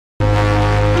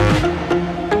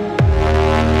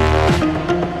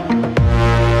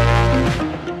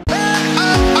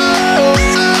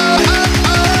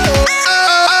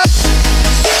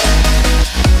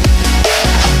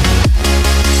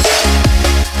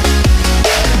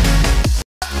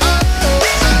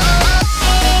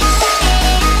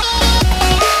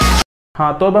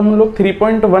हाँ, तो अब हम लोग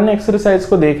 3.1 एक्सरसाइज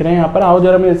को देख रहे हैं। यहाँ पर आओ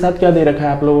जरा मेरे साथ, क्या दे रखा है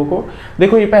आप लोगों को।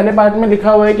 देखो ये पहले पार्ट में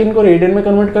लिखा हुआ है कि इनको रेडियन में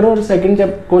कन्वर्ट करो, और सेकंड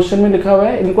क्वेश्चन में लिखा हुआ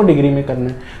है इनको डिग्री में करना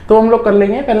है। तो हम लोग कर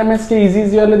लेंगे, पहले मैं इसके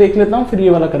इजी वाले देख लेता हूँ, फिर ये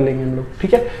वाला कर लेंगे हम लोग,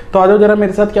 ठीक है। तो आ जाओ जरा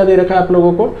मेरे साथ, क्या दे रखा है आप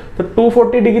लोगों को। तो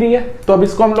 240 डिग्री है, तो अब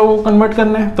इसको हम लोगों को कन्वर्ट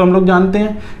करना है। तो हम लोग जानते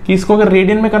हैं कि इसको अगर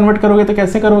रेडियन में कन्वर्ट करोगे तो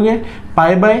कैसे करोगे,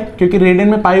 पाई बाय, क्योंकि रेडियन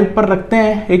में पाई ऊपर रखते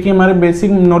हैं, एक ही हमारे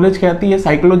बेसिक नॉलेज कहती है,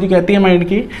 साइकोलॉजी कहती है माइंड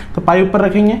की, तो पाई ऊपर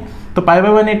रखेंगे। तो पाई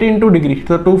बाय 180 इंटू डिग्री,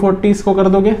 तो 240 इसको कर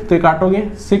दोगे तो ये काटोगे,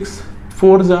 6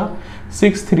 4 जा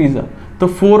 6 3 जा, तो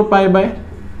 4 पाई बाय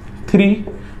 3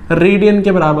 रेडियन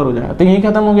के बराबर हो जाएगा। तो यही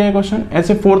खत्म हो गया क्वेश्चन।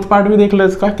 ऐसे फोर्थ पार्ट भी देख लो,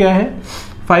 इसका क्या है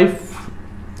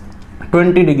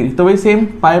 520 डिग्री, तो वही same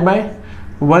pi by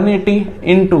 180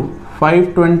 into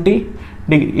 520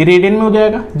 degree, radian में हो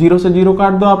जाएगा। 0 से 0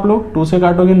 काट दो आप लोग, 2 से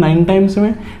काटोगे 9 टाइम्स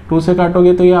में, 2 से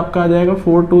काटोगे तो ये आपका आ जाएगा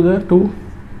 4 2 2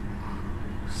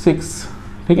 6,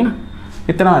 ठीक है ना,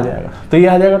 इतना आ जाएगा। तो ये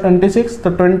आ जाएगा 26, तो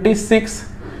 26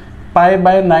 पाई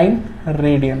बाय 9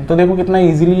 रेडियन। तो देखो कितना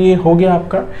इजीली ये हो गया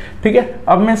आपका, ठीक है।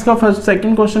 अब मैं इसका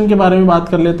सेकंड क्वेश्चन के बारे में बात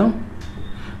कर लेता हूँ।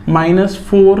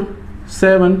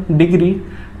 -47 डिग्री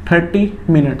 30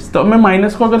 मिनट्स। तो अब मैं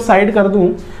माइनस को अगर साइड कर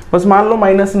दूँ, बस मान लो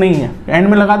माइनस नहीं है, एंड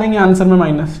में लगा देंगे आंसर में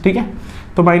माइनस, ठीक है।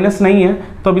 तो माइनस नहीं है,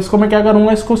 तो अब इसको मैं क्या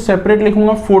करूँगा, इसको सेपरेट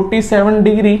लिखूंगा, 47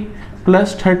 डिग्री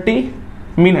प्लस 30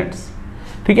 मिनट्स,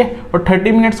 ठीक है। और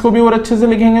 30 मिनट्स को भी और अच्छे से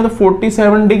लिखेंगे, तो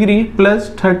 47 डिग्री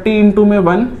प्लस 30 इंटू में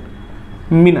 1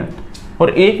 मिनट, और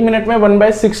 1 मिनट में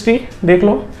 1/60, देख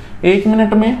लो 1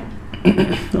 मिनट में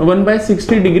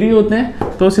 1/60 डिग्री होते हैं,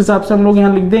 तो उस हिसाब से हम लोग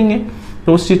यहाँ लिख देंगे।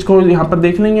 तो उस चीज़ को यहाँ पर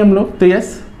देख लेंगे हम लोग। तो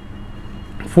यस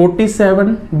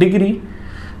 47 डिग्री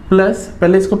प्लस,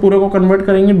 पहले इसको पूरे को कन्वर्ट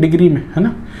करेंगे डिग्री में, है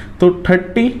ना, तो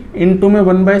 30 इंटू में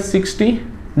 1/60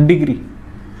 डिग्री,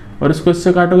 और इसको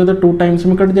इससे काटोगे तो 2 टाइम्स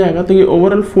में कट जाएगा, तो ये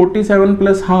ओवरऑल 47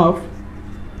 प्लस हाफ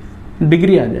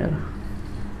डिग्री आ जाएगा।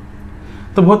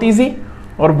 तो बहुत इजी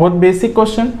और बहुत बेसिक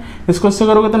क्वेश्चन। इसको इससे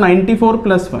करोगे तो 94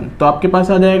 प्लस 1, तो आपके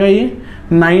पास आ जाएगा ये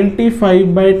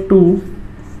 95/2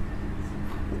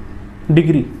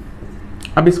 डिग्री।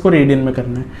 अब इसको रेडियन में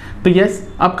करना है, तो यस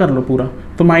अब कर लो पूरा।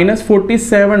 तो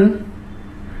 -47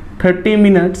 30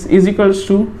 minutes is equals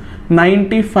to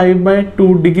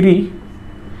 95/2 degree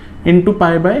into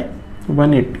pi by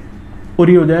 180, और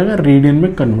ये हो जाएगा रेडियन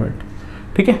में कन्वर्ट,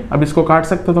 ठीक है। अब इसको काट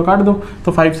सकते हो तो काट दो,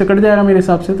 तो 5 से कट जाएगा मेरे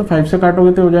हिसाब से, तो 5 से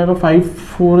काटोगे तो हो जाएगा 5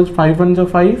 4 5 1 जा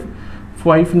 5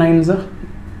 5 9 जा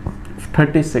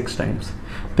 36 टाइम्स,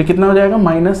 तो कितना हो जाएगा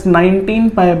 -19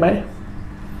 पाई बाय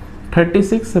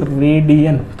 36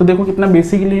 रेडियन। तो देखो कितना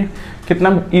बेसिकली है, कितना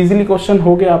इजीली क्वेश्चन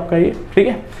हो गया आपका ये, ठीक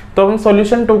है। तो हम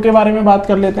सॉल्यूशन 2 के बारे में बात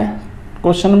कर लेते हैं,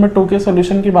 क्वेश्चन नंबर 2 के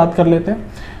सॉल्यूशन की बात कर लेते हैं।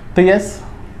 तो यस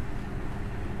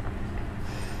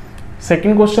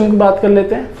सेकंड क्वेश्चन की बात कर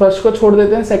लेते हैं। फर्स्ट को छोड़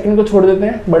देते हैं, सेकंड को छोड़ देते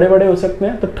हैं, बड़े बड़े हो सकते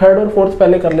हैं, तो थर्ड और फोर्थ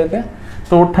पहले कर लेते हैं।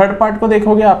 तो थर्ड पार्ट को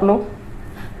देखोगे आप लोग,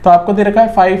 तो आपको दे रखा है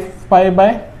 5 पाई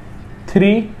बाय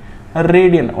 3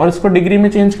 रेडियन, और इसको डिग्री में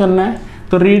चेंज करना है।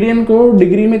 तो रेडियन को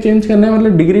डिग्री में चेंज करना है,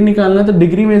 मतलब डिग्री निकालना है। तो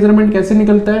डिग्री मेजरमेंट कैसे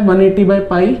निकलता है,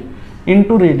 180/पाई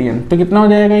इंटू रेडियन। तो कितना हो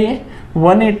जाएगा ये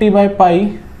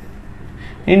 180/पाई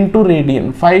इंटू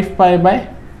रेडियन, 5 पाई बाय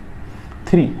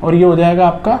 3, और ये हो जाएगा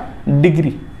आपका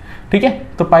डिग्री, ठीक है।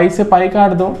 तो पाई से पाई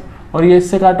काट दो, और ये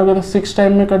इससे काटोगे तो 6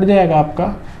 टाइम में कट जाएगा आपका,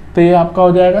 तो ये आपका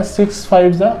हो जाएगा 6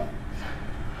 5 जा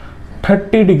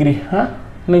 30 डिग्री, हाँ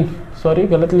नहीं सॉरी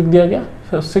गलत लिख दिया गया,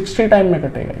 तो 60 टाइम में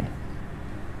कटेगा ये,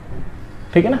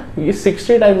 ठीक है ना, ये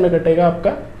 60 टाइम में कटेगा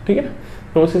आपका, ठीक है ना।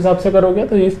 तो उस हिसाब से करोगे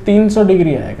तो ये 300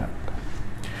 डिग्री आएगा,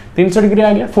 300 डिग्री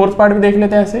आ गया। फोर्थ पार्ट भी देख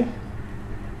लेते हैं ऐसे,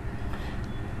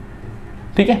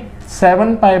 ठीक है।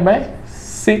 7 पाई बाय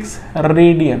 6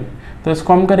 रेडियन, तो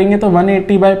इसको हम करेंगे तो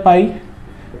 180/पाई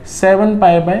 7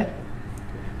 पाई बाय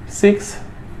 6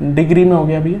 डिग्री में हो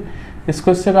गया भैया।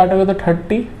 इसको इससे काटोगे तो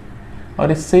 30,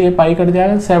 और इससे ये पाई कट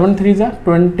जाएगा, 7 3 जा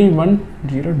 21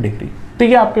 डिग्री, तो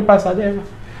ये आपके पास आ जाएगा।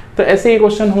 तो ऐसे ये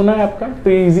क्वेश्चन होना है आपका, तो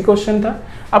ये इजी क्वेश्चन था।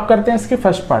 अब करते हैं इसके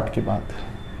फर्स्ट पार्ट की बात।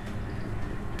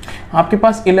 आपके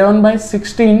पास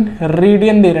 11/16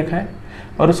 रेडियन दे रखा है,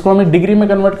 और उसको हमें डिग्री में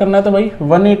कन्वर्ट करना है, तो भाई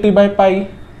 180/पाई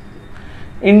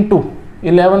इंटू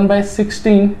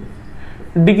 11/16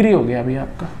 डिग्री हो गया अभी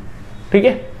आपका, ठीक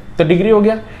है। तो डिग्री हो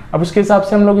गया। अब उसके हिसाब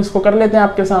से हम लोग इसको कर लेते हैं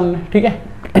आपके सामने, ठीक है।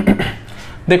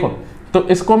 देखो तो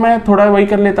इसको मैं थोड़ा वही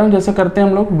कर लेता हूँ जैसे करते हैं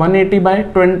हम लोग,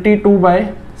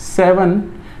 180/22/7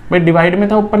 में डिवाइड में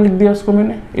था, ऊपर लिख दिया उसको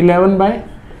मैंने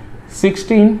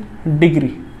 11/16 डिग्री,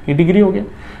 ये डिग्री हो गया।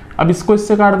 अब इसको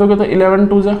इससे काट दोगे तो 11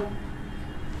 2 जा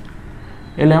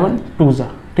 11 2 जा,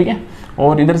 ठीक है।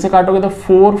 और इधर से काटोगे तो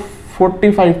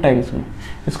 45 टाइम्स में,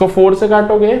 इसको 4 से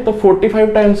काटोगे तो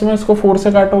 45 टाइम्स में, इसको 4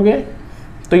 से काटोगे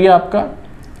तो ये आपका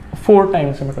 4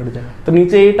 टाइम्स में कट जाएगा। तो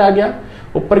नीचे 8 आ गया,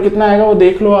 ऊपर कितना आएगा वो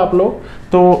देख लो आप लोग।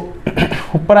 तो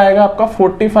ऊपर आएगा आपका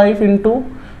 45 ×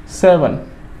 7,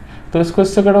 तो इसको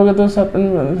इससे कटोगे तो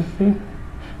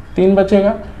 3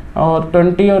 बचेगा और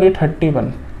 20 और ये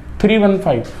 31,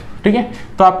 315, ठीक है।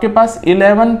 तो आपके पास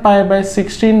 11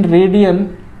 π/16 रेडियन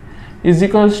इज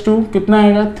इक्वल्स टू कितना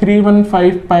आएगा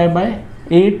 315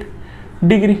 π/8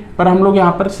 डिग्री। पर हम लोग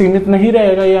यहाँ पर सीमित नहीं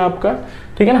रहेगा ये आपका,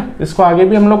 ठीक है ना। इसको आगे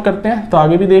भी हम लोग करते हैं, तो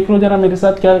आगे भी देख लो जरा मेरे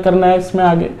साथ क्या करना है इसमें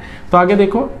आगे। तो आगे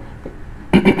देखो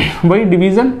वही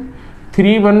डिवीजन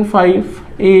 315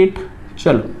 8,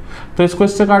 चलो तो इसको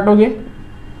इससे काटोगे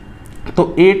तो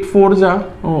 8 4 जा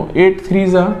 8 3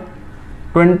 जा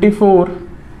 24,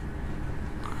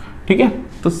 ठीक है।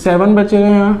 तो 7 बचेगा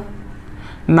यहाँ,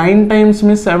 9 टाइम्स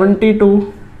में 72,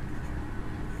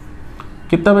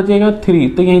 कितना बचेगा 3,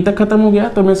 तो यहीं तक खत्म हो गया।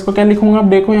 तो मैं इसको क्या लिखूंगा, अब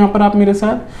देखो यहाँ पर आप मेरे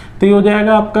साथ, तो ये हो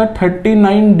जाएगा आपका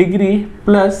 39 डिग्री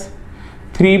प्लस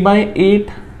 3/8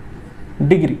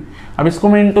 डिग्री। अब इसको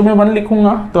मैं इंटू में 1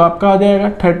 लिखूंगा तो आपका आ जाएगा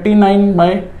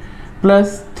 39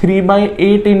 प्लस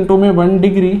 3/8 इंटू में 1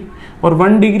 डिग्री, और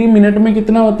 1 डिग्री मिनट में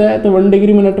कितना होता है, तो 1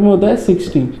 डिग्री मिनट में होता है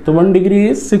 60, तो 1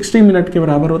 डिग्री 60 मिनट के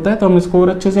बराबर होता है। तो हम इसको और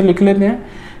अच्छे से लिख लेते हैं।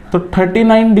 तो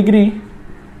 39 डिग्री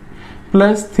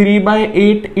प्लस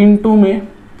 3/8 इंटू में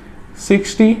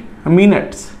 60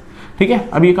 मिनट्स, ठीक है।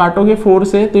 अब ये काटोगे 4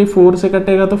 से, तो ये 4 से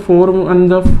कटेगा तो 4 1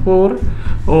 जा 4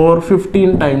 और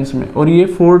 15 टाइम्स में, और ये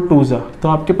 4 2 जा, तो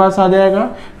आपके पास आ जाएगा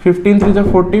 15 3 जा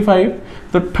 45।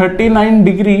 तो 39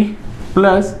 डिग्री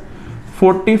प्लस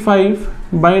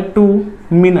 45/2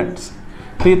 मिनट्स,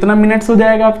 तो इतना मिनट्स हो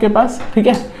जाएगा आपके पास, ठीक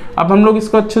है। अब हम लोग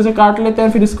इसको अच्छे से काट लेते हैं,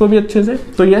 फिर इसको भी अच्छे से।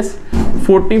 तो यस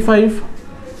 45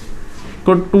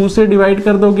 को 2 से डिवाइड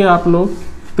कर दोगे आप लोग,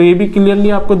 तो ये भी क्लियरली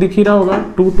आपको दिख ही रहा होगा,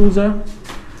 2 2 जा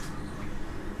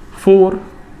 4,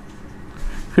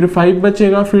 फिर 5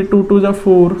 बचेगा, फिर 2 2 जा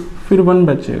 4, फिर 1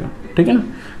 बचेगा, ठीक है ना।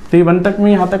 तो ये 1 तक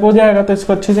में यहाँ तक हो जाएगा। तो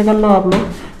इसको अच्छे से कर लो आप लोग।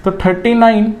 तो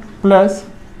 39 प्लस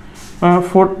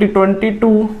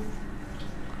 22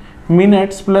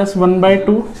 मिनट्स प्लस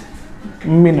 1/2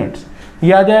 मिनट्स,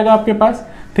 ये आ जाएगा आपके पास,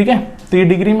 ठीक है। तो ये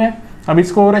डिग्री में, अब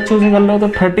इसको और अच्छे से कर लो। तो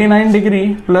 39 degree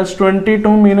plus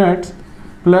 22 minutes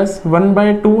plus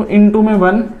 1/2 into में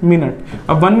 1 मिनट।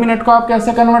 अब 1 मिनट को आप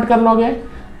कैसे कन्वर्ट कर लोगे,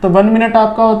 तो 1 मिनट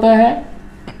आपका होता है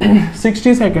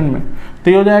 60 सेकेंड में,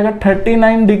 तो ये हो जाएगा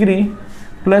 39 degree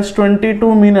plus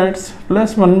 22 minutes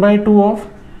plus 1/2 of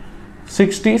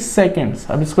 60 seconds.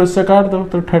 अब इसको इससे काट दो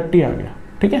तो 30 आ गया,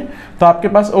 ठीक है। तो आपके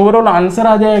पास ओवरऑल आंसर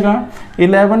आ जाएगा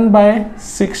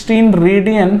 11/16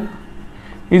 radian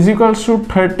is equals to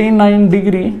 39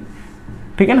 degree,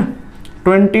 ठीक है ना,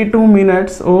 22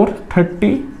 मिनट्स और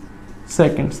 30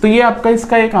 सेकेंड्स। तो ये आपका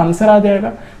इसका एक आंसर आ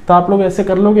जाएगा। तो आप लोग ऐसे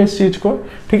कर लोगे इस चीज़ को,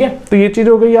 ठीक है। तो ये चीज़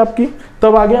हो गई आपकी। तो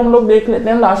अब आगे हम लोग देख लेते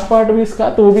हैं लास्ट पार्ट भी इसका,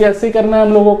 तो वो भी ऐसे ही करना है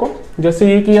हम लोगों को जैसे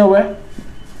ये किया हुआ है।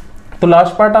 तो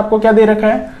लास्ट पार्ट आपको क्या दे रखा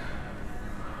है,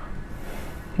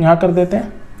 यहाँ कर देते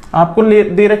हैं। आपको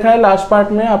दे रखा है लास्ट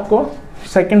पार्ट में आपको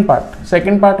सेकंड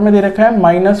पार्ट में दे रखा है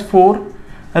 -4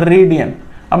 रेडियन।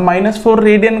 अब -4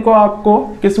 रेडियन को आपको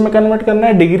किस में कन्वर्ट करना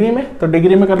है, डिग्री में। तो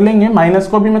डिग्री में कर लेंगे, माइनस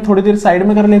को भी मैं थोड़ी देर साइड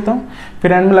में कर लेता हूँ,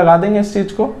 फिर एंड में लगा देंगे इस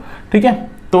चीज़ को, ठीक है।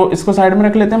 तो इसको साइड में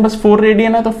रख लेते हैं। बस 4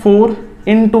 रेडियन है तो 4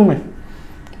 × 2 में,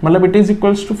 मतलब it is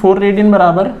equals to 4 radian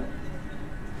बराबर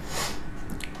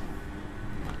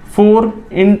 4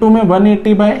 × में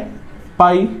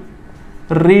 180/π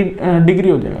डिग्री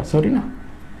हो जाएगा, सॉरी ना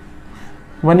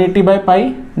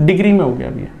 180/π डिग्री में हो गया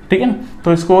अभी, ठीक है ना।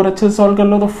 तो इसको और अच्छे से सॉल्व कर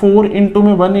लो। तो 4 ×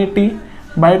 में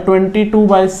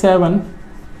 180/22/7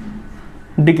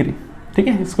 डिग्री, ठीक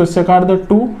है। इसको इससे काट दो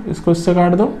 2, इसको इससे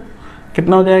काट दो,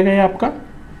 कितना हो जाएगा ये आपका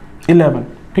 11,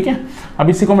 ठीक है। अब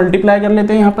इसी को मल्टीप्लाई कर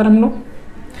लेते हैं यहाँ पर हम लोग।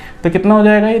 तो कितना हो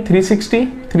जाएगा ये 360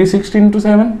 ×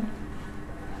 7,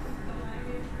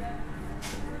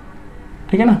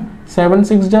 ठीक है ना। 7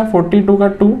 6 जा 42 का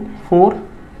 2 4,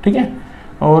 ठीक है,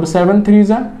 और 7 3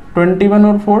 जा 21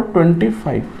 और 4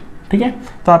 25, ठीक है।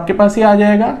 तो आपके पास ये आ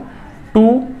जाएगा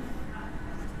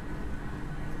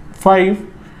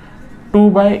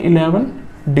 2/11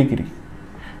 डिग्री,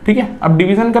 ठीक है। अब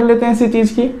डिवीजन कर लेते हैं इसी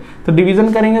चीज़ की। तो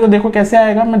डिवीजन करेंगे तो देखो कैसे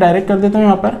आएगा, मैं डायरेक्ट कर देता हूँ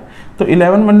यहाँ पर। तो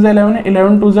 11 1 जा 11 है,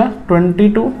 11 2 जा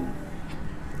 22,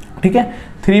 ठीक है,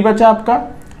 3 बचा आपका,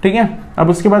 ठीक है। अब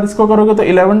उसके बाद इसको करोगे तो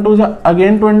 11 2 जा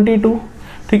अगेन 22,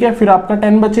 ठीक है। फिर आपका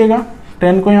 10 बचेगा,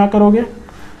 10 को यहाँ करोगे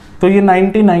तो ये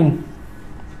 99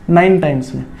 9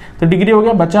 टाइम्स में, तो डिग्री हो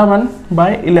गया, बचा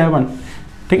 1/11,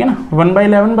 ठीक है ना।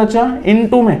 1/11 बचा इन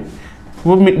 2 में,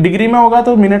 वो डिग्री में होगा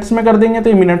तो मिनट्स में कर देंगे तो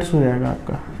ये मिनट्स हो जाएगा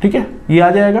आपका, ठीक है, ये आ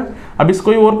जाएगा। अब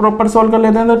इसको ही और प्रॉपर सॉल्व कर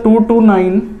लेते हैं। तो 2 2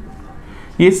 9,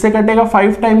 ये इससे कटेगा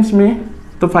 5 टाइम्स में,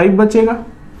 तो 5 बचेगा,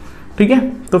 ठीक है,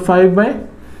 तो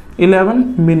 5/11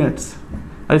 मिनट्स।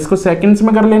 इसको सेकंड्स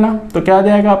में कर लेना तो क्या आ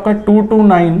जाएगा आपका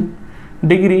 229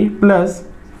 डिग्री प्लस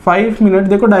 5 मिनट।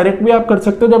 देखो डायरेक्ट भी आप कर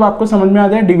सकते हो, जब आपको समझ में आ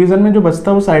जाए डिवीजन में जो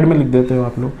बचता है वो साइड में लिख देते हो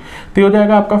आप लोग। तो ये हो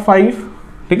जाएगा आपका 5,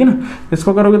 ठीक है ना,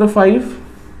 इसको करोगे तो 5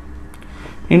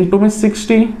 इंटू में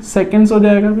 60 सेकेंड्स हो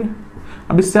जाएगा। फिर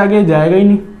अब इससे आगे जाएगा ही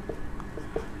नहीं,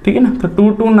 ठीक है ना। तो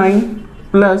 229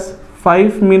 प्लस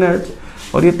 5 मिनट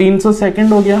और ये 300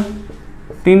 सेकेंड हो गया,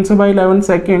 300/11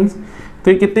 सेकेंड्स।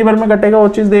 तो ये कितनी बार में कटेगा वो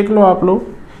चीज़ देख लो आप लोग।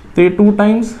 तो ये 2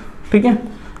 टाइम्स, ठीक है,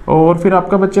 और फिर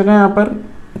आपका बचेगा यहाँ पर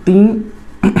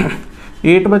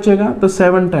 8 बचेगा, तो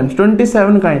 7 टाइम्स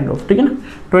 27 काइंड ऑफ, ठीक है ना।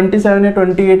 27 या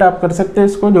 28 आप कर सकते हैं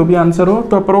इसको, जो भी आंसर हो।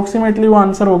 तो अप्रोक्सीमेटली वो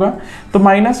आंसर होगा। तो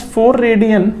 -4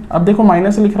 रेडियन, अब देखो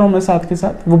माइनस लिख रहा हूँ मैं साथ के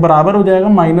साथ, वो बराबर हो जाएगा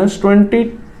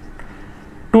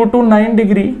 -229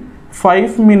 डिग्री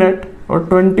 5 मिनट और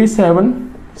 27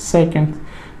 सेकेंड।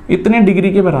 इतने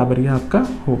डिग्री के बराबर ये आपका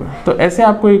होगा। तो ऐसे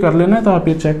आपको ये कर लेना है, तो आप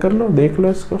ये चेक कर लो, देख लो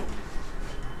इसको।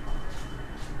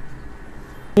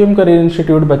 करियर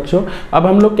इंस्टीट्यूट बच्चों, अब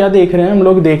हम लोग क्या देख रहे हैं, हम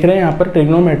लोग देख रहे हैं यहाँ पर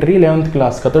ट्रिग्नोमेट्री 11th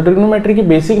क्लास का। तो ट्रिग्नोमेट्री की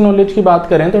बेसिक नॉलेज की बात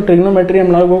करें तो ट्रिग्नोमेट्री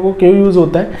हम लोगों को क्यों यूज़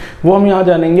होता है वो हम यहाँ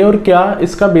जानेंगे, और क्या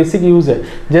इसका बेसिक यूज़ है।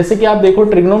 जैसे कि आप देखो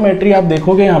ट्रिग्नोमेट्री, आप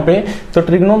देखोगे यहाँ पे, तो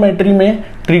ट्रिग्नोमेट्री में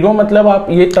ट्रिगो मतलब आप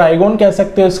ये ट्राइगोन कह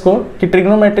सकते हो इसको, कि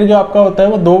ट्रिग्नोमेट्री जो आपका होता है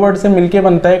वो 2 वर्ड से मिलकर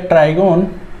बनता है, ट्राइगोन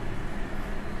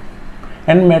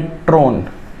एंड मेट्रोन।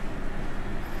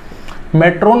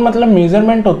 मेट्रोन मतलब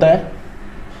मेजरमेंट होता है,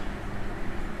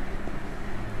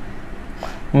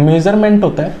 मेजरमेंट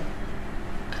होता है,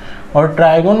 और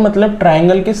ट्राइगोन मतलब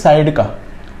ट्राइंगल की साइड का,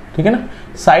 ठीक है ना,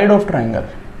 साइड ऑफ ट्राइंगल,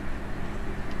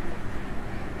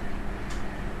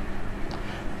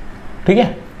 ठीक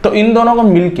है। तो इन दोनों को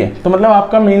मिलके, तो मतलब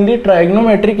आपका मेनली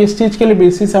ट्राइग्नोमेट्री किस चीज के लिए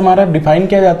बेसिस हमारा डिफाइन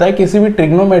किया जाता है, किसी भी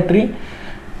ट्रिग्नोमेट्री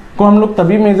को हम लोग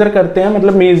तभी मेजर करते हैं,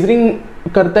 मतलब मेजरिंग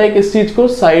करता है किस चीज को,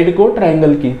 साइड को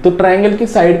ट्राइंगल की। तो ट्राइंगल की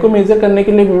साइड को मेजर करने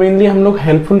के लिए मेनली हम लोग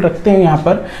हेल्पफुल रखते हैं यहाँ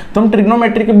पर। तो हम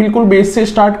ट्रिग्नोमेट्री के बिल्कुल बेस से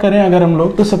स्टार्ट करें अगर हम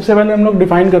लोग, तो सबसे पहले हम लोग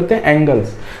डिफाइन करते हैं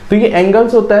एंगल्स। तो ये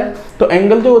एंगल्स होता है, तो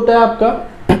एंगल जो होता है आपका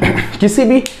किसी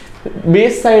भी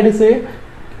बेस साइड से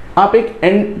आप एक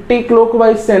एंटी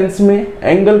क्लॉकवाइज सेंस में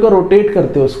एंगल को रोटेट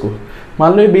करते हो उसको।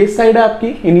 मान लो ये बेस साइड है आपकी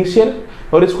इनिशियल,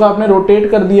 और इसको आपने रोटेट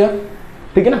कर दिया,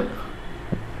 ठीक है ना,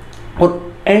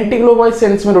 और एंटी क्लॉकवाइज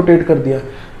सेंस में रोटेट कर दिया,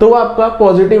 तो वो आपका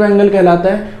पॉजिटिव एंगल कहलाता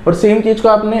है। और सेम चीज को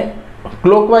आपने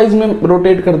क्लॉकवाइज में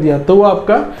रोटेट कर दिया तो वो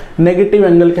आपका नेगेटिव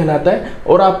एंगल कहलाता है।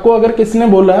 और आपको अगर किसने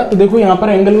बोला, तो देखो यहाँ पर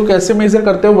एंगल को कैसे मेजर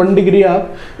करते हो, 1 डिग्री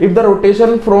आप, if the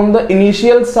rotation from the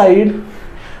initial side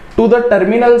to the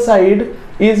terminal side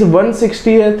is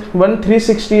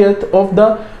 1/360th of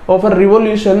a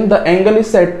revolution, the angle is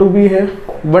said to be है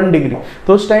 1 डिग्री।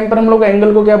 तो उस टाइम पर हम लोग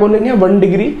एंगल को क्या बोलेंगे, 1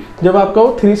 डिग्री, जब आपका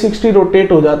वो 360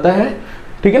 रोटेट हो जाता है,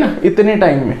 ठीक है ना, इतने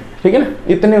टाइम में, ठीक है ना,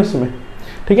 इतने उसमें,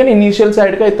 ठीक है ना, इनिशियल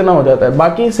साइड का इतना हो जाता है।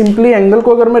 बाकी सिंपली एंगल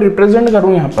को अगर मैं रिप्रेजेंट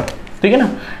करूं यहाँ पर, ठीक है ना,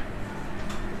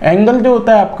 एंगल जो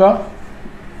होता है आपका,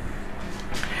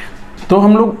 तो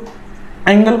हम लोग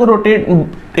एंगल को रोटेट,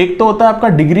 एक तो होता है आपका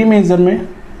डिग्री मेजर में,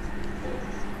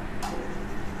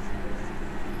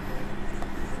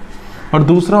 और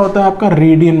दूसरा होता है आपका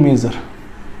रेडियन मेजर।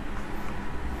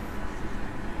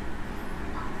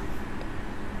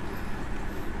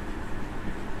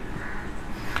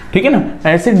 ठीक है ना।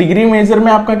 ऐसे डिग्री मेजर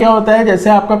में आपका क्या होता है, जैसे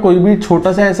आपका कोई भी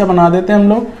छोटा सा ऐसा बना देते हैं हम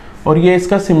लोग, और ये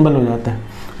इसका सिंबल हो जाता है।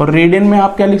 और रेडियन में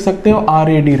आप क्या लिख सकते हो,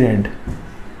 RAD रेड,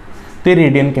 तो ये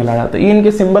रेडियन कहला जाता है। ये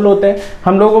इनके सिंबल होते हैं।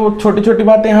 हम लोगों को छोटी छोटी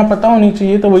बातें यहाँ पता होनी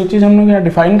चाहिए, तो वही चीज़ हम लोग यहाँ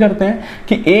डिफाइन करते हैं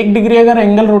कि 1 डिग्री अगर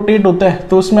एंगल रोटेट होता है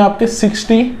तो उसमें आपके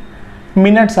 60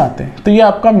 मिनट्स आते हैं, तो ये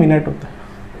आपका मिनट होता है।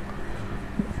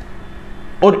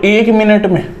 और 1 मिनट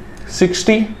में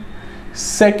 60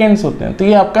 सेकेंड्स होते हैं, तो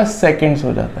ये आपका सेकेंड्स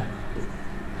हो जाता है।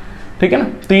 ठीक है ना,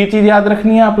 तो ये चीज़ याद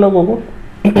रखनी है आप लोगों को।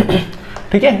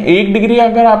 ठीक है, 1 डिग्री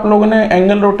अगर आप लोगों ने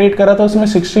एंगल रोटेट करा था उसमें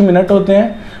 60 मिनट होते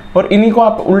हैं। और इन्हीं को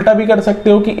आप उल्टा भी कर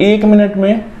सकते हो कि 1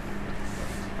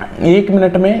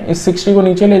 मिनट में इस 60 को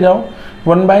नीचे ले जाओ,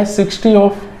 1/60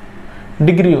 ऑफ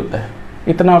डिग्री होता है,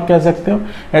 इतना आप कह सकते हो।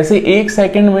 ऐसे 1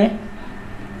 सेकेंड में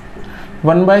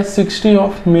 1/60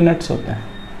 ऑफ मिनट्स होते हैं।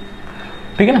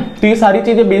 ठीक है ना, तो ये सारी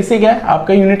चीज़ें बेसिक है,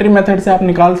 आपका यूनिटरी मेथड से आप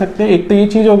निकाल सकते हैं। एक तो ये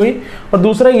चीज़ हो गई, और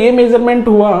दूसरा ये मेजरमेंट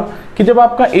हुआ कि जब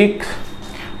आपका एक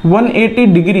 180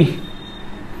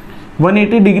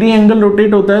 डिग्री एंगल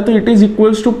रोटेट होता है तो it is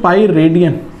equals to pi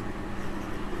radian.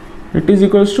 It is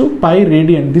equals to pi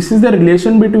radian. This is the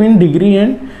relation between degree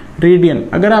and radian.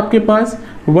 अगर आपके पास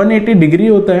 180 डिग्री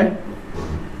होता है,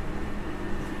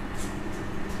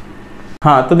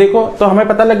 हाँ, तो देखो, तो हमें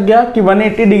पता लग गया कि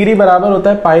 180 डिग्री बराबर होता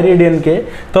है पाई रेडियन के।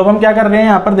 तो अब हम क्या कर रहे हैं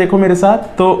यहाँ पर, देखो मेरे साथ,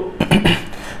 तो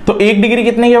तो 1 डिग्री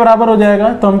कितने के बराबर हो जाएगा,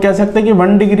 तो हम कह सकते हैं कि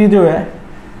 1 डिग्री जो है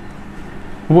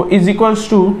वो इज इक्वल्स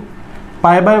टू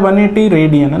π/180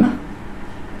 रेडियन, है ना,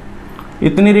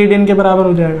 इतनी रेडियन के बराबर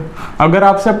हो जाएगा। अगर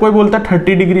आपसे अब कोई बोलता है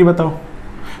 30 डिग्री बताओ,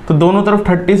 तो दोनों तरफ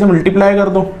 30 से मल्टीप्लाई कर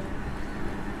दो,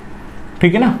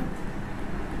 ठीक है ना,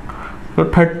 तो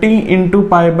 30 इंटू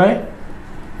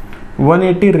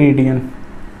π/180 रेडियन,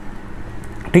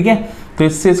 ठीक है। तो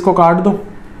इससे इसको काट दो,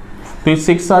 तो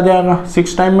 6 आ जाएगा,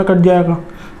 6 टाइम में कट जाएगा,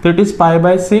 तो इट इज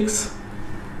π/6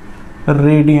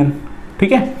 रेडियन,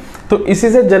 ठीक है। तो इसी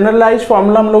से जनरलाइज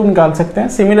फॉर्मूला हम लोग निकाल सकते हैं।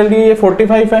 सिमिलरली ये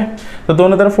 45 है, तो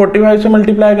दोनों तरफ 45 से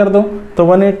मल्टीप्लाई कर दो, तो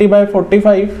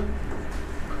 180/45,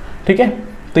 ठीक है।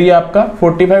 तो ये आपका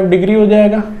 45 डिग्री हो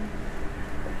जाएगा,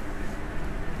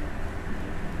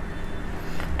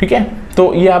 ठीक है।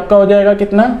 तो ये आपका हो जाएगा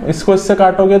कितना, इसको इससे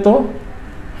काटोगे तो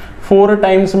 4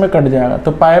 टाइम्स में कट जाएगा,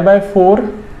 तो π/4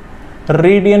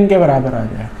 रेडियन के बराबर आ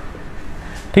जाएगा,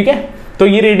 ठीक है। तो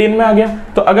ये रेडियन में आ गया।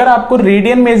 तो अगर आपको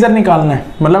रेडियन मेजर निकालना है,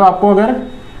 मतलब आपको अगर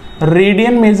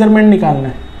रेडियन मेजरमेंट निकालना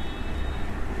है,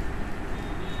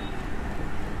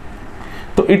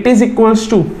 तो it is equals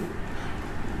to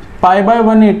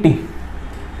π/180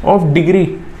 of degree,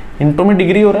 into में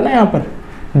डिग्री हो रहा है ना यहाँ पर,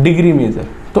 डिग्री मेजर।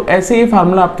 तो ऐसे ये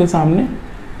फार्मूला आपके सामने,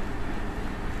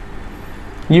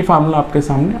 ये फार्मूला आपके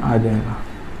सामने आ जाएगा।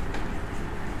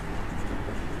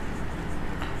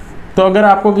 तो अगर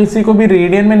आपको किसी को भी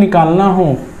रेडियन में निकालना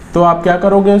हो तो आप क्या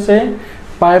करोगे, उसे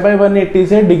π/180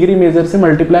 से डिग्री मेजर से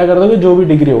मल्टीप्लाई कर दोगे, जो भी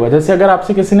डिग्री होगा। जैसे अगर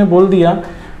आपसे किसी ने बोल दिया,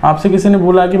 आपसे किसी ने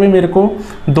बोला कि भाई मेरे को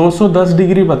 210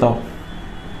 डिग्री बताओ,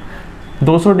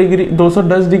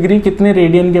 210 डिग्री कितने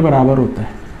रेडियन के बराबर होता है,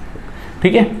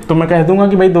 ठीक है। तो मैं कह दूंगा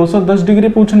कि भाई 210 डिग्री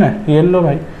पूछना है, ये लो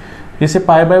भाई, इसे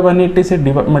π/180 से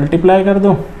मल्टीप्लाई कर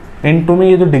दो, इनटू में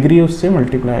ये जो डिग्री है उससे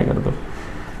मल्टीप्लाई कर दो,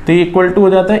 तो ये इक्वल टू हो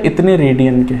जाता है इतने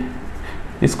रेडियन के।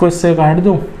 इसको इससे काट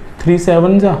दो, 3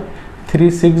 7 जा, 3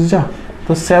 6 जा,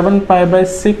 तो 7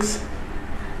 π/6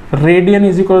 radian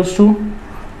is equals to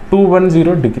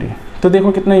 210 degree. तो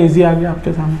देखो कितना इजी आ गया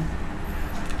आपके सामने,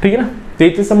 ठीक है ना। तो ये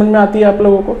चीज़ समझ में आती है आप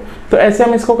लोगों को। तो ऐसे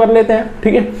हम इसको कर लेते हैं,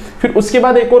 ठीक है। फिर उसके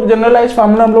बाद एक और जनरलाइज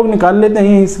फार्मूला हम लोग निकाल लेते हैं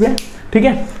यहीं इसमें, ठीक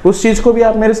है। उस चीज़ को भी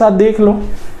आप मेरे साथ देख लो,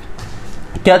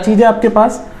 क्या चीज़ है आपके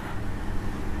पास,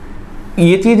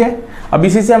 ये चीज़ है। अब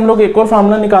इसी से हम लोग एक और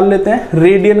फार्मूला निकाल लेते हैं,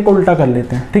 रेडियन को उल्टा कर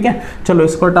लेते हैं, ठीक है। चलो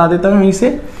इसको हटा देता हूँ यहीं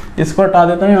से, इसको हटा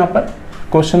देता हूँ, यहाँ पर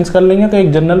क्वेश्चंस कर लेंगे तो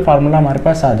एक जनरल फार्मूला हमारे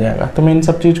पास आ जाएगा। तो मैं इन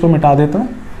सब चीज़ को मिटा देता हूँ,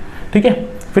 ठीक है,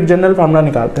 फिर जनरल फार्मूला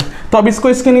निकालते हैं। तो अब इसको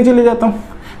इसके नीचे ले जाता हूँ,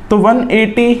 तो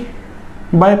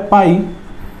 180/π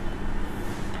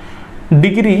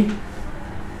डिग्री,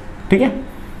 ठीक है,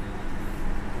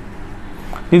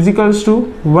 इज इक्वल्स टू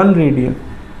 1 रेडियन।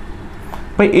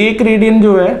 भाई 1 रेडियन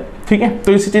जो है, ठीक है,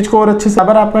 तो इसी चीज़ को और अच्छे से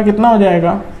बराबर आपका कितना हो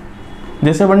जाएगा,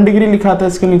 जैसे 1 डिग्री लिखा था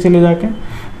इसके नीचे ले जाके,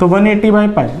 तो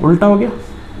 180/π उल्टा हो गया,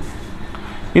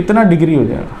 इतना डिग्री हो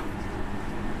जाएगा।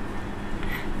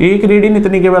 1 रेडियन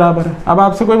इतने के बराबर है। अब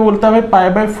आपसे कोई बोलता है भाई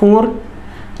π/4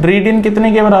 रेडियन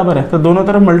कितने के बराबर है, तो दोनों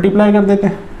तरफ मल्टीप्लाई कर देते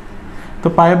हैं, तो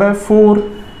π/4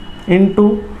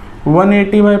 इंटू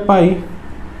 180/π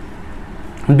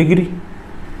डिग्री,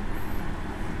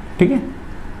 ठीक है,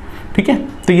 ठीक है।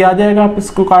 तो ये आ जाएगा, आप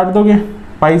इसको काट दोगे,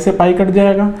 पाई से पाई कट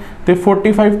जाएगा, तो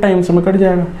 45 टाइम्स में कट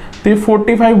जाएगा, तो ये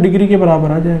 45 डिग्री के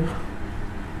बराबर आ जाएगा,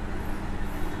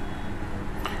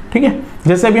 ठीक है।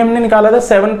 जैसे अभी हमने निकाला था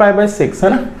 7π/6, है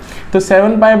ना, तो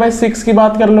 7π/6 की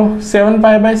बात कर लो।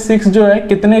 7π/6 जो है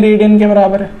कितने रेडियन के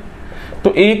बराबर है,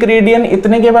 तो 1 रेडियन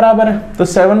इतने के बराबर है, तो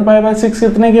 7π/6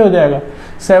 कितने के हो जाएगा,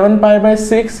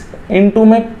 7π/6 इंटू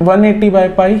में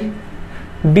 180/π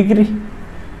डिग्री,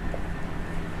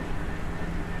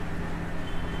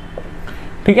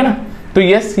 ठीक है ना। तो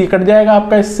यस, ये कट जाएगा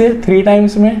आपका इससे 3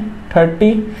 टाइम्स में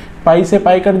 30, पाई से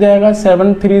पाई कट जाएगा,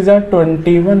 7 3 जा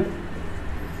 21,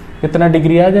 इतना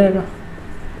डिग्री आ जाएगा,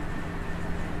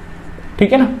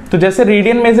 ठीक है ना। तो जैसे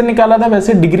रेडियन मेजर निकाला था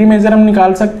वैसे डिग्री मेजर हम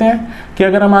निकाल सकते हैं कि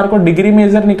अगर हमारे को डिग्री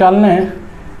मेजर निकालना है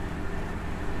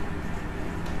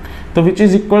तो which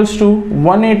is equals to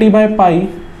 180/π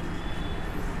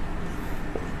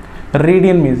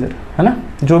radian major, है ना,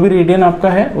 जो भी रेडियन आपका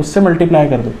है उससे मल्टीप्लाई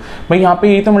कर दो। भाई यहाँ पे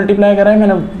यही तो मल्टीप्लाई करा है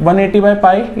मैंने,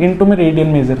 180/π इंटू में रेडियन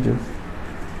मेजर जो।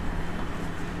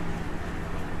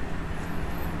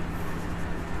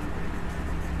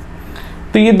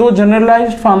 तो ये 2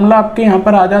 जनरलाइज्ड फार्मूला आपके यहाँ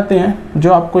पर आ जाते हैं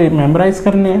जो आपको मेमोराइज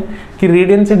करने हैं कि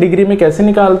रेडियन से डिग्री में कैसे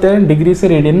निकालते हैं, डिग्री से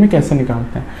रेडियन में कैसे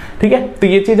निकालते हैं, ठीक है। तो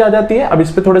ये चीज़ आ जाती है। अब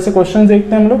इस पे थोड़े से क्वेश्चन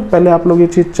देखते हैं हम लोग। पहले आप लोग ये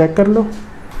चीज़ चेक कर लो।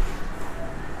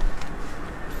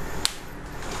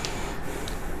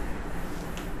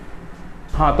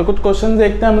 हाँ, तो कुछ क्वेश्चन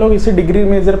देखते हैं हम लोग इसी डिग्री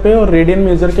मेजर पे और रेडियन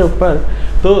मेजर के ऊपर।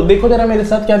 तो देखो जरा मेरे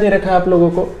साथ क्या दे रखा है आप लोगों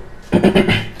को।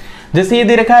 जैसे ये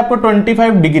दे रखा है आपको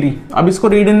 25 डिग्री, अब इसको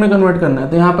रेडियन में कन्वर्ट करना है।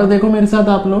 तो यहाँ पर देखो मेरे साथ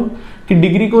आप लोग कि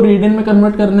डिग्री को रेडियन में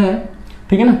कन्वर्ट करना है,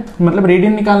 ठीक है ना, मतलब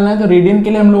रेडियन निकालना है। तो रेडियन के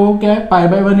लिए हम लोगों को क्या है, pi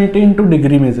by 180 into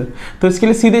degree major. तो इसके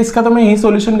लिए सीधे इसका तो मैं यही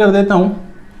सॉल्यूशन कर देता हूँ,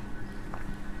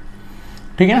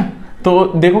 ठीक है ना। तो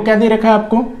देखो क्या दे रखा है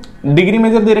आपको, डिग्री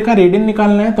मेजर दे रखा है, रेडियन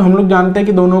निकालना है। तो हम लोग जानते हैं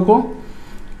कि दोनों को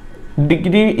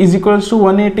degree is equals to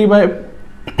 180 by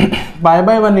pi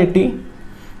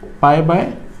by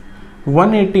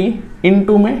 180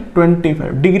 into में 25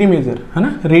 डिग्री मेजर, है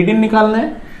ना। रेडियन निकालना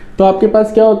है तो आपके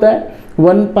पास क्या होता है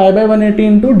 1 pi by 180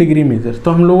 into degree major.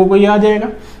 तो हम लोगों को ये आ जाएगा।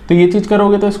 तो ये चीज़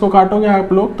करोगे तो इसको काटोगे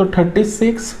आप लोग तो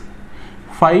 36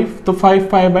 5 तो 5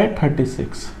 पाई बाय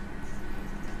 36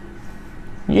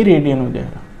 ये रेडियन हो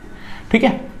जाएगा, ठीक है।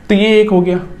 तो ये एक हो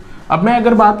गया। अब मैं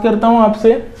अगर बात करता हूँ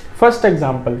आपसे फर्स्ट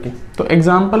एग्जाम्पल की, तो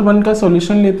एग्जाम्पल 1 का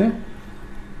सॉल्यूशन लेते हैं।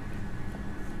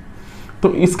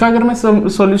 तो इसका अगर मैं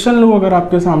सॉल्यूशन लूँ अगर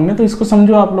आपके सामने, तो इसको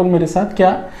समझो आप लोग मेरे साथ,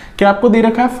 क्या आपको दे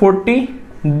रखा है 40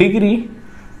 डिग्री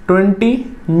 20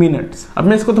 मिनट्स। अब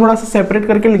मैं इसको थोड़ा सा सेपरेट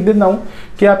करके लिख देता हूँ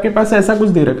कि आपके पास ऐसा कुछ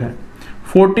दे रखा है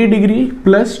 40 डिग्री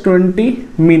प्लस 20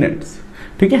 मिनट्स,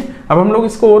 ठीक है। अब हम लोग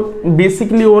इसको और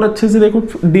बेसिकली और अच्छे से देखो,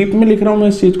 डीप में लिख रहा हूँ मैं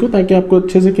इस चीज़ को ताकि आपको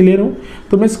अच्छे से क्लियर हो।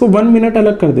 तो मैं इसको 1 मिनट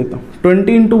अलग कर देता हूँ, 20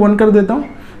 इंटू 1 कर देता हूँ,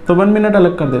 तो 1 मिनट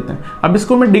अलग कर देते हैं। अब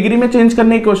इसको मैं डिग्री में चेंज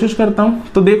करने की कोशिश करता हूँ।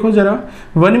 तो देखो जरा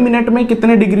 1 मिनट में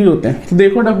कितने डिग्री होते हैं। तो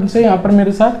देखो ढंग से यहाँ पर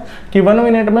मेरे साथ कि 1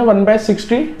 मिनट में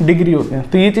 1/60 डिग्री होते हैं।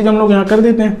 तो ये चीज़ हम लोग यहाँ कर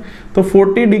देते हैं। तो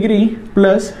 40 डिग्री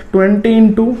प्लस 20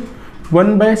 इंटू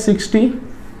 1/60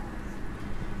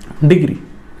 डिग्री,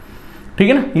 ठीक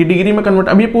है ना। ये डिग्री में कन्वर्ट,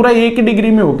 अब ये पूरा एक ही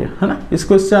डिग्री में हो गया, है ना।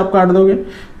 इसको इससे आप काट दोगे,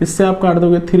 इससे आप काट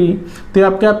दोगे 3, तो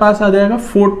आपके पास आ जाएगा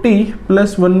 40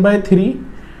 प्लस 1/3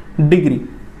 डिग्री।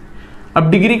 अब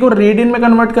डिग्री को रेडियन में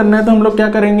कन्वर्ट करना है तो हम लोग क्या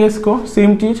करेंगे, इसको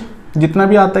सेम चीज़ जितना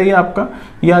भी आता है ये आपका,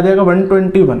 ये आ जाएगा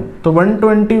 121। तो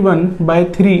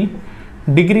 121/3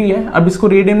 डिग्री है। अब इसको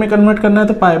रेडियन में कन्वर्ट करना है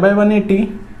तो पाई बाय 180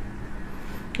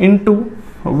 इंटू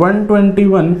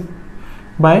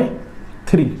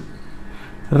 121/3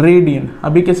 रेडियन।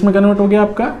 अभी किस में कन्वर्ट हो गया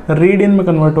आपका, रेडियन में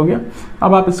कन्वर्ट हो गया।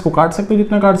 अब आप इसको काट सकते हो,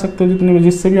 जितना काट सकते हो, जितने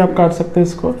जिससे भी आप काट सकते हैं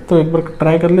इसको। तो एक बार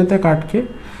ट्राई कर लेते हैं काट के।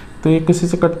 तो ये किसी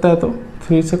से कटता है तो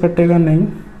 3 से कटेगा नहीं,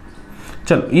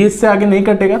 चलो ये इससे आगे नहीं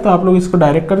कटेगा तो आप लोग इसको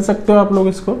डायरेक्ट कर सकते हो आप लोग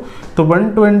इसको। तो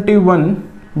 121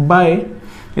 बाय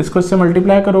इसको इससे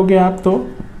मल्टीप्लाई करोगे आप तो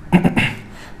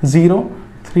 0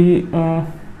 3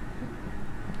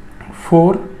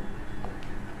 4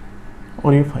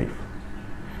 और ये 5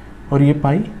 और ये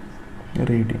पाई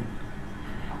रेडियन,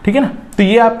 ठीक है ना। तो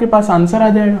ये आपके पास आंसर आ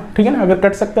जाएगा, ठीक है ना। अगर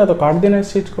कट सकता है तो काट देना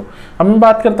इस चीज़ को। अब मैं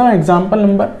बात करता हूँ एग्जाम्पल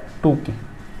नंबर 2 की,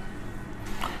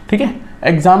 ठीक है।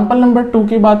 एग्जाम्पल नंबर 2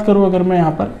 की बात करूँ अगर मैं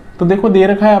यहाँ पर, तो देखो दे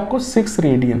रखा है आपको 6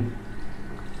 रेडियन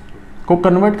को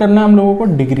कन्वर्ट करना है हम लोगों को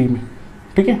डिग्री में,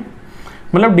 ठीक है,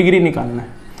 मतलब डिग्री निकालना है।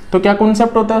 तो क्या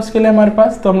कॉन्सेप्ट होता है उसके लिए हमारे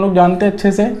पास, तो हम लोग जानते हैं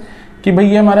अच्छे से कि भाई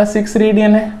ये हमारा 6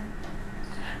 रेडियन है।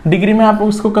 डिग्री में आप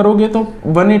उसको करोगे तो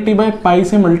 180/पाई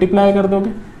से मल्टीप्लाई कर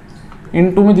दोगे,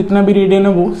 इनटू में जितना भी रेडियन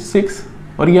है वो 6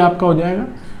 और ये आपका हो जाएगा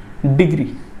डिग्री,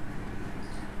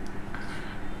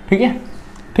 ठीक है,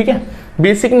 ठीक है।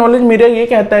 बेसिक नॉलेज मेरा ये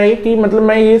कहता है कि मतलब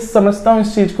मैं ये समझता हूँ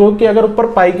इस चीज़ को कि अगर ऊपर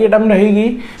पाई की टर्म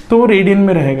रहेगी तो वो रेडियन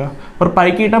में रहेगा, और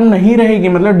पाई की टर्म नहीं रहेगी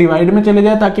मतलब डिवाइड में चले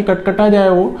जाए ताकि कटा जाए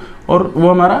वो, और वो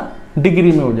हमारा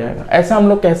डिग्री में हो जाएगा, ऐसा हम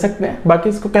लोग कह सकते हैं। बाकी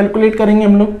इसको कैलकुलेट करेंगे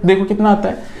हम लोग, देखो कितना आता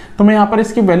है। तो मैं यहाँ पर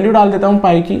इसकी वैल्यू डाल देता हूँ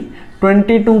पाई की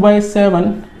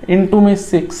 22/7 इंटू में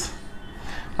 6।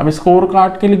 अब इसको और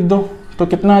काट के लिख दो तो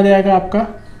कितना आ जाएगा आपका,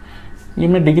 ये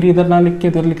मैं डिग्री इधर ना लिख के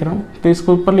इधर लिख रहा हूँ, तो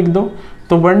इसको ऊपर लिख दो।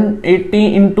 तो 180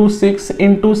 into 6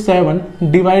 into 7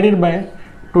 divided by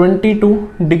 22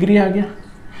 degree आ गया।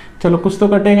 चलो कुछ तो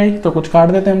कटेगा ही, तो कुछ काट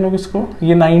देते हैं हम लोग इसको।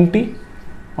 ये 90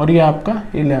 और ये आपका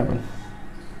 11,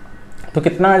 तो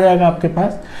कितना आ जाएगा आपके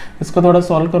पास, इसको थोड़ा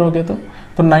सॉल्व करोगे तो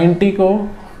 90 को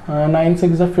 9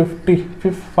 6 50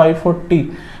 540,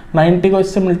 90 को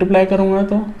इससे मल्टीप्लाई करूँगा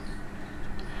तो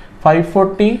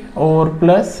 540 और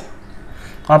प्लस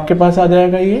आपके पास आ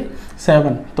जाएगा ये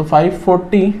 7। तो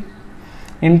 540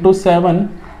 इंटू 7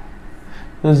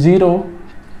 तो 0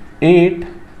 8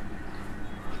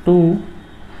 2,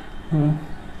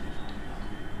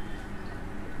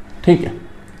 ठीक है,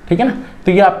 ठीक है ना।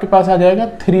 तो ये आपके पास आ जाएगा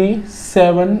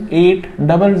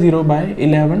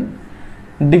 37800/11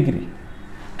 डिग्री,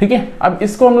 ठीक है। अब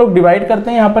इसको हम लोग डिवाइड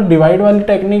करते हैं, यहाँ पर डिवाइड वाली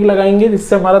टेक्निक लगाएंगे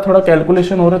जिससे हमारा थोड़ा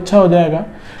कैलकुलेशन और अच्छा हो जाएगा।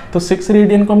 तो 6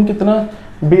 रेडियन को हम कितना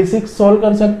बेसिक सॉल्व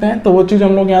कर सकते हैं, तो वो चीज़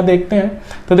हम लोग यहाँ देखते हैं।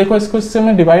 तो देखो इसको इससे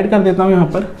मैं डिवाइड कर देता हूँ यहाँ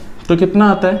पर, तो कितना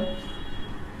आता है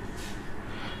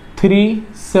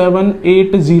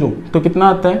 3780, तो कितना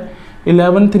आता है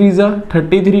 11 3 ज़ा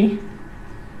 33,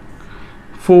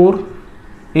 4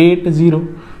 8 0,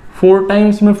 4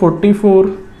 टाइम्स में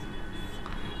 44,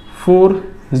 4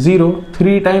 0,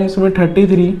 3 टाइम्स में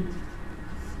 33,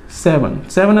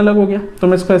 7 अलग हो गया। तो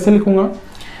मैं इसको ऐसे लिखूंगा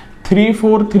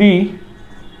 343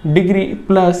 डिग्री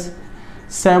प्लस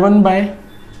 7 बाय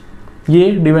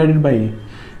ये डिवाइडेड बाय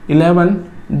 11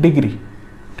 डिग्री।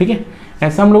 ठीक है,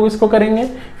 ऐसा हम लोग इसको करेंगे।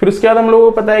 फिर उसके बाद हम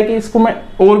लोगों को पता है कि इसको मैं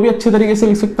और भी अच्छे तरीके से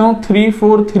लिख सकता हूँ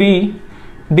 343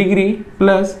 डिग्री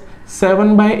प्लस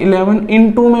 7 बाय 11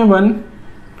 इंटू में 1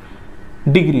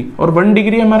 डिग्री। और 1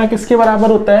 डिग्री हमारा किसके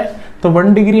बराबर होता है? तो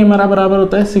 1 डिग्री हमारा बराबर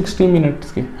होता है 60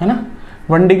 मिनट्स के, है ना।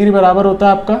 1 डिग्री बराबर होता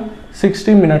है आपका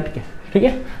 60 मिनट के। ठीक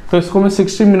है, तो इसको मैं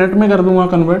 60 मिनट में कर दूंगा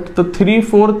कन्वर्ट। तो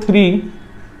 343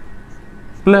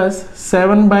 प्लस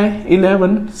 7 बाय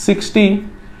 11 60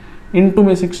 इंटू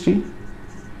में 60,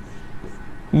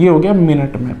 ये हो गया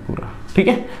मिनट में पूरा। ठीक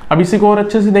है, अब इसी को और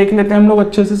अच्छे से देख लेते हैं हम लोग,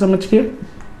 अच्छे से समझ के।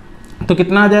 तो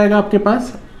कितना आ जाएगा आपके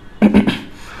पास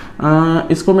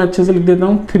इसको मैं अच्छे से लिख देता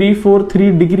हूँ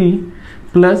 343 डिग्री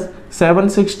प्लस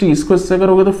 760, इसको इससे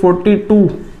करोगे तो 42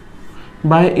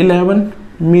 बाय 11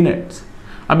 मिनट्स।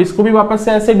 अब इसको भी वापस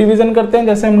से ऐसे डिवीजन करते हैं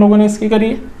जैसे हम लोगों ने इसकी करी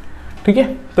है। ठीक है,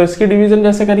 तो इसकी डिवीजन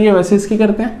जैसे करी है वैसे इसकी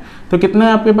करते हैं। तो कितना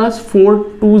है आपके पास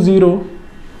 420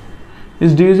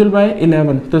 इज डिविजिबल बाय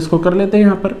 11, तो इसको कर लेते हैं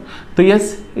यहाँ पर। तो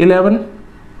यस 11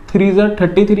 3 ज़ा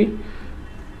 33।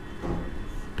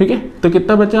 ठीक है, तो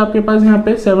कितना बचा आपके पास यहाँ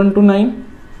पे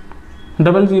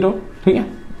 72900। ठीक है,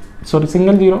 सॉरी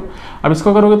सिंगल 0। अब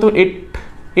इसको करोगे तो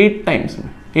 8 टाइम्स में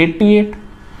 88।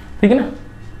 ठीक है ना,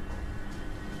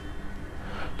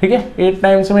 ठीक है 8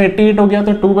 टाइम्स में 88 हो गया,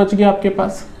 तो 2 बच गया आपके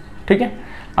पास। ठीक है,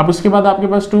 अब उसके बाद आपके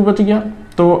पास 2 बच गया,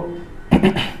 तो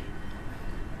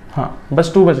हाँ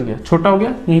बस 2 बच गया, छोटा हो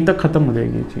गया, यहीं तक खत्म हो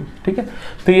जाएगी ये चीज़। ठीक है,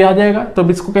 तो ये आ जाएगा। तो अब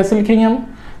इसको कैसे लिखेंगे हम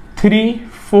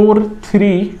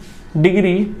 343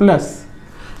 degree plus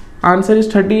answer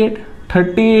is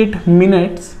 38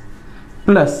 minutes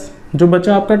plus जो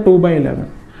बचा आपका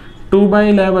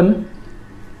 2/11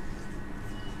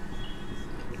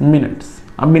 मिनट्स।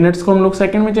 अब मिनट्स को हम लोग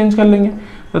सेकंड में चेंज कर लेंगे।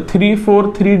 तो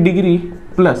 343 degree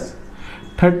plus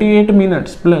 38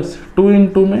 minutes plus 2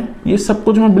 into में, ये सब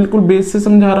कुछ मैं बिल्कुल बेस से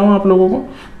समझा रहा हूँ आप लोगों को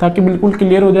ताकि बिल्कुल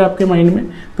क्लियर हो जाए आपके माइंड में।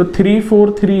 तो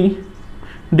 343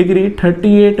 degree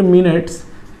 38 minutes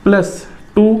plus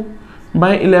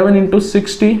 2/11 into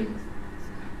 60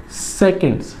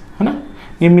 seconds, है ना।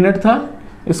 ये मिनट था,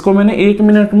 इसको मैंने 1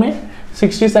 मिनट में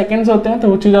 60 सेकेंड्स होते हैं, तो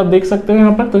वो चीज़ आप देख सकते हो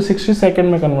यहाँ पर। तो 60 सेकेंड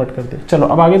में कन्वर्ट कर दिया। चलो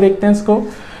अब आगे देखते हैं इसको।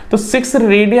 तो 6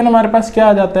 रेडियन हमारे पास क्या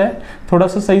आ जाता है, थोड़ा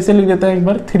सा सही से लिख देता है एक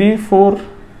बार।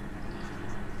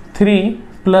 343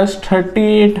 प्लस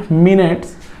 38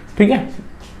 मिनट्स। ठीक है,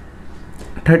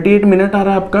 38 मिनट आ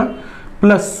रहा है आपका,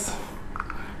 प्लस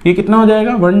ये कितना हो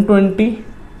जाएगा 120।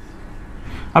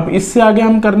 अब इससे आगे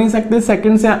हम कर नहीं सकते,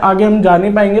 सेकंड से आगे हम जा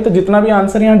नहीं पाएंगे। तो जितना भी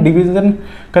आंसर यहाँ डिवीजन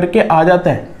करके आ जाता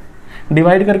है,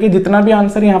 डिवाइड करके जितना भी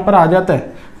आंसर यहाँ पर आ जाता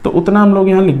है, तो उतना हम लोग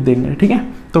यहाँ लिख देंगे। ठीक है,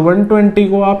 तो 120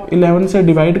 को आप 11 से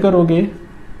डिवाइड करोगे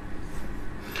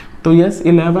तो यस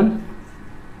 11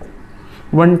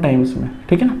 1 टाइम्स में।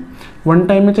 ठीक है ना, 1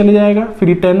 टाइम में चले जाएगा। फिर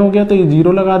ये 10 हो गया तो ये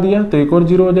 0 लगा दिया, तो एक और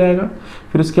 0 हो जाएगा।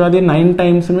 फिर उसके बाद ये 9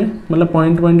 टाइम्स में, मतलब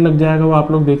पॉइंट लग जाएगा, वो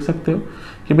आप लोग देख सकते हो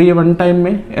कि भाई ये 1 टाइम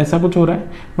में ऐसा कुछ हो रहा है।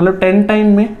 मतलब 10 टाइम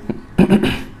में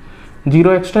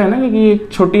 0 एक्स्ट्रा है ना, क्योंकि ये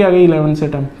छोटी आ गई 11 से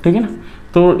टर्म। ठीक है ना,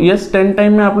 तो यस 10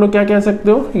 टाइम में आप लोग क्या कह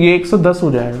सकते हो, ये 110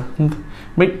 हो जाएगा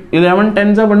भाई। 11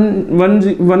 10 से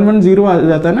 110 आ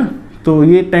जाता है ना, तो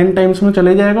ये 10 टाइम्स में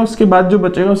चले जाएगा। उसके बाद जो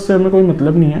बचेगा उससे हमें कोई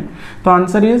मतलब नहीं है। तो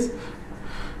आंसर इज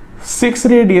 6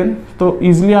 रेडियन। तो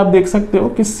इजीली आप देख सकते हो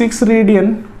कि 6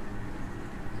 रेडियन।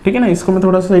 ठीक है ना, इसको मैं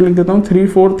थोड़ा सा सही लिख देता हूँ।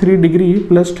 343 degree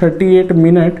plus 38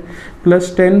 minute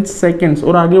plus 10 seconds,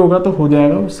 और आगे होगा तो हो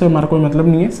जाएगा, उससे हमारा कोई मतलब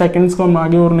नहीं है। सेकेंड्स को हम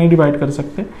आगे और नहीं डिवाइड कर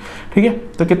सकते। ठीक है,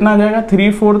 तो कितना आ जाएगा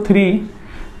 343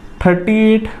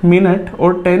 38 मिनट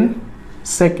और 10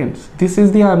 seconds. This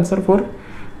is the answer for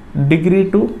degree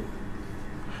two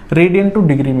radian two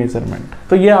degree measurement.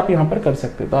 तो ये आप यहाँ पर कर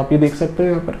सकते हो। तो आप ये देख सकते हो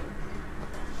यहाँ पर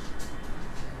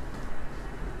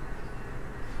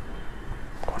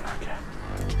कौन आ गया।